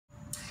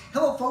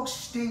Hello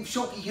folks, Dave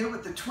Schulke here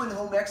with the Twin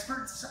Home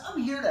Experts.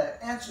 I'm here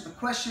to answer the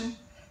question,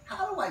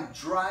 how do I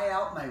dry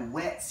out my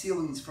wet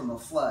ceilings from a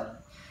flood?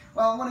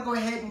 Well, I want to go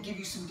ahead and give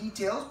you some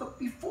details, but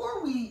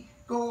before we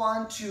go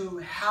on to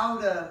how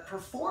to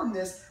perform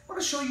this, I want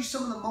to show you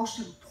some of the most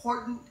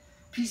important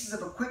pieces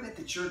of equipment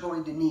that you're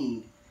going to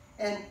need.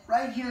 And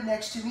right here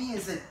next to me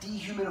is a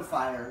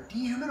dehumidifier.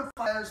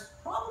 Dehumidifier is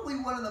probably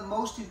one of the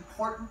most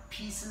important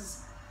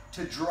pieces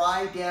to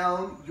dry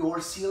down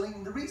your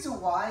ceiling. The reason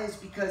why is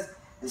because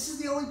this is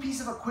the only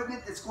piece of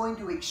equipment that's going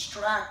to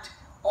extract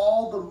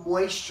all the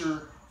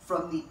moisture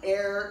from the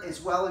air, as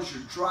well as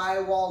your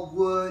drywall,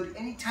 wood,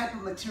 any type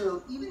of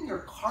material, even your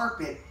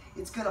carpet.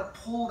 It's going to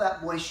pull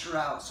that moisture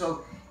out.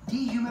 So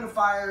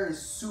dehumidifier is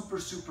super,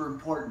 super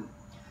important.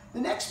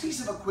 The next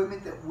piece of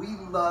equipment that we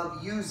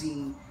love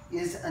using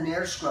is an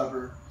air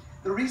scrubber.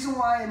 The reason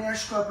why an air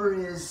scrubber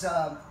is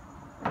a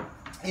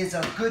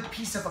good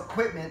piece of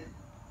equipment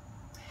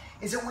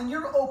is that when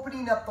you're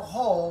opening up the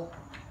hole,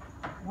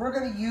 we're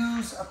going to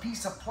use a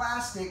piece of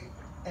plastic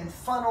and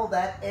funnel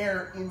that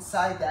air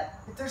inside that.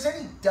 If there's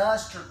any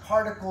dust or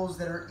particles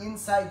that are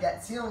inside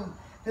that ceiling,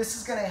 this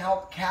is going to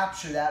help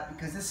capture that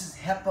because this is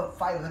HEPA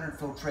 500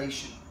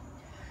 filtration.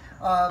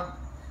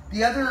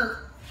 The other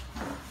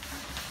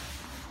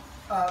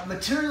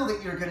material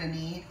that you're going to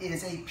need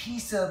is a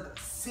piece of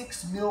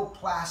 6 mil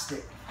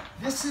plastic.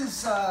 This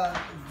is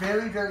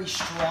very, very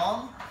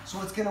strong, so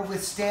it's going to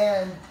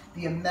withstand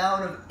the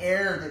amount of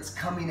air that's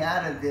coming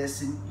out of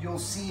this, and you'll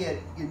see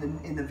it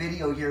in the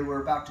video here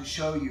we're about to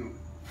show you.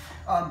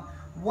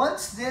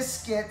 Once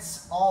this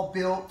gets all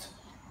built,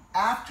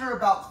 after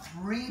about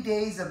 3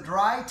 days of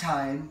dry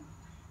time,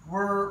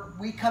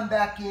 we come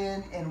back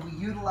in and we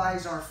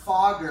utilize our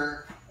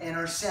fogger and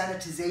our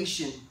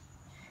sanitization.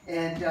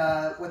 And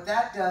what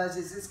that does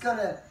is it's going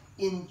to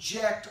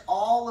inject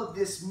all of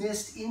this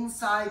mist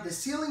inside the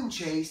ceiling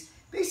chase,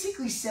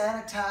 basically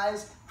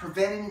sanitize,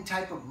 prevent any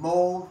type of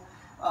mold.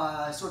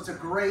 So it's a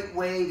great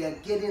way to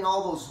get in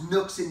all those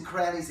nooks and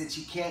crannies that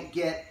you can't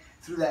get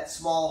through that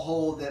small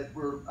hole that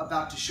we're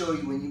about to show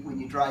you when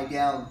you dry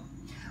down.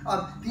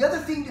 The other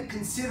thing to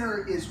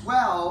consider as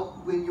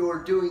well when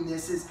you're doing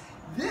this is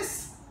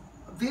this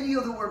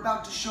video that we're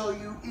about to show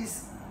you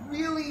is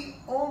really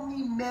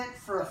only meant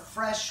for a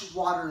fresh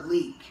water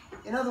leak.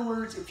 In other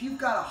words, if you've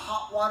got a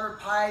hot water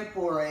pipe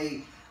or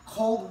a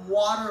cold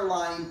water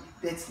line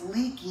that's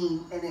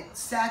leaking and it's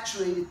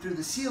saturated through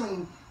the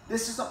ceiling,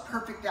 this is a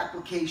perfect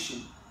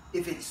application.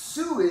 If it's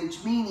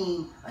sewage,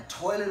 meaning a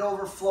toilet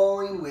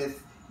overflowing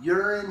with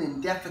urine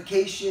and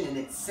defecation and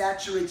it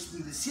saturates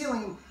through the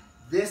ceiling,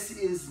 this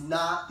is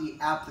not the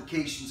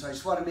application. So I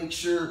just want to make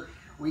sure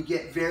we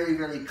get very,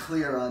 very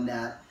clear on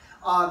that.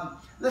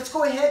 Let's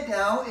go ahead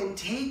now and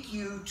take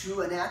you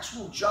to an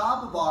actual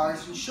job of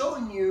ours and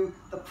showing you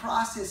the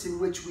process in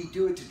which we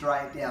do it to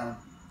dry it down.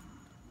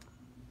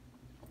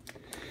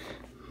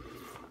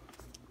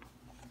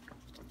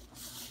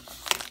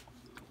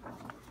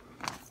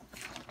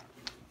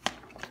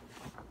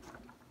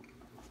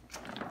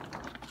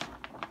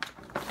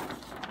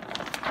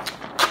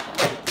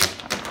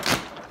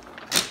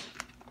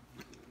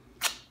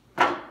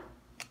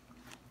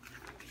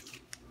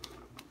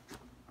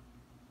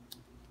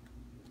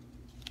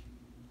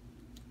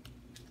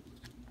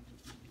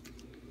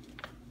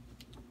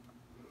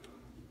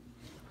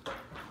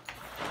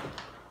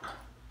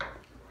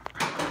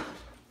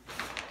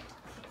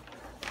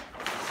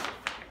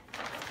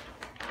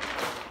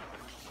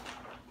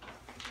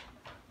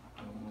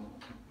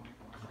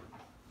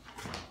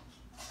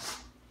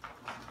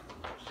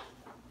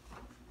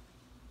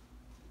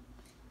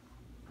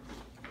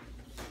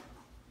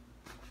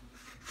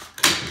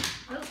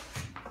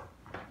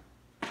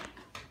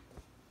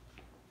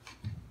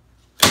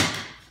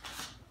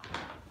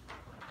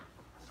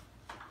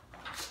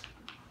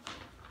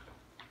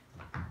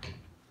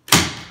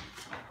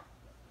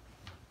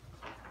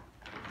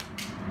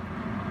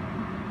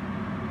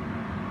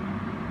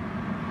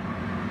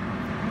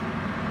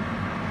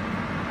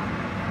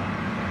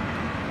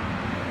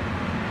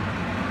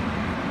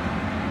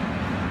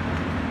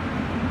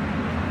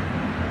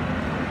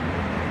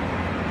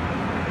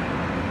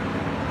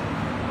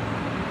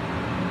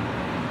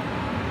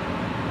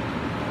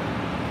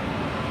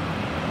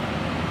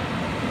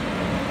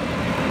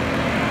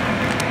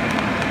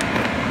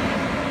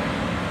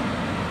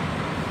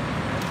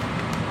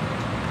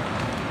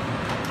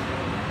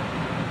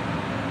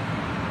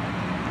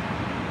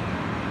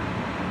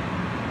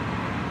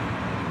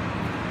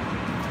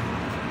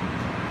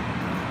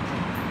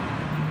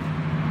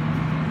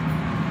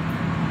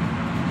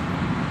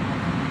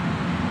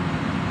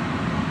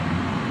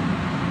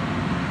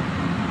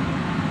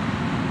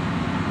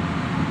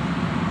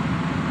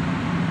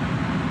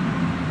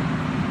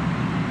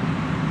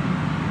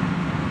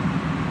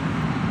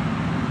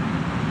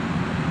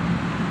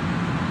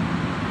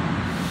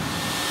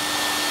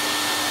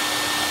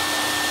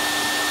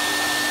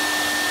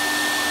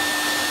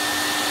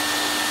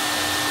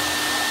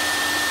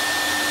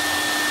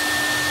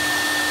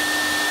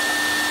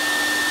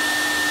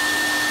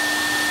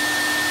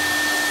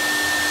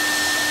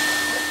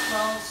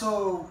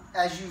 So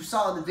as you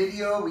saw in the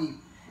video, we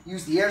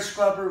used the air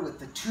scrubber with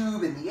the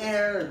tube and the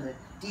air and the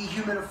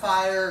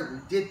dehumidifier. We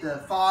did the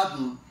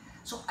fogging.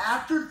 So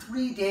after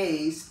 3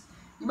 days,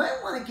 you might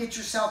want to get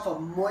yourself a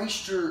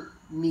moisture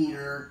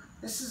meter.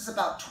 This is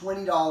about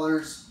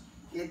 $20.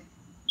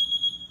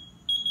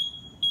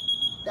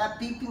 That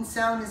beeping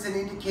sound is an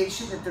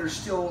indication that there's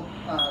still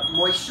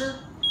moisture.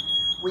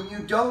 When you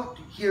don't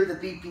hear the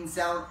beeping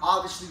sound,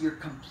 obviously you're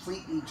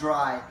completely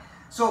dry.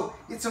 So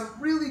it's a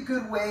really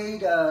good way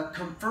to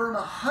confirm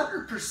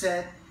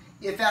 100%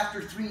 if after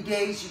 3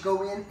 days you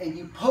go in and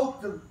you poke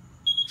the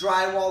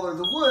drywall or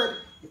the wood.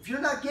 If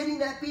you're not getting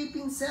that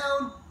beeping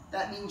sound,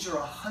 that means you're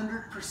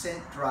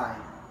 100% dry.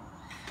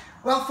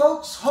 Well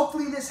folks,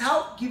 hopefully this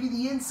helped give you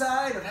the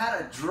insight of how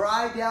to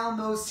dry down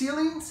those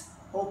ceilings.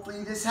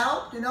 Hopefully this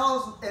helped, and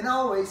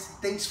always,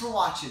 thanks for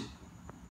watching.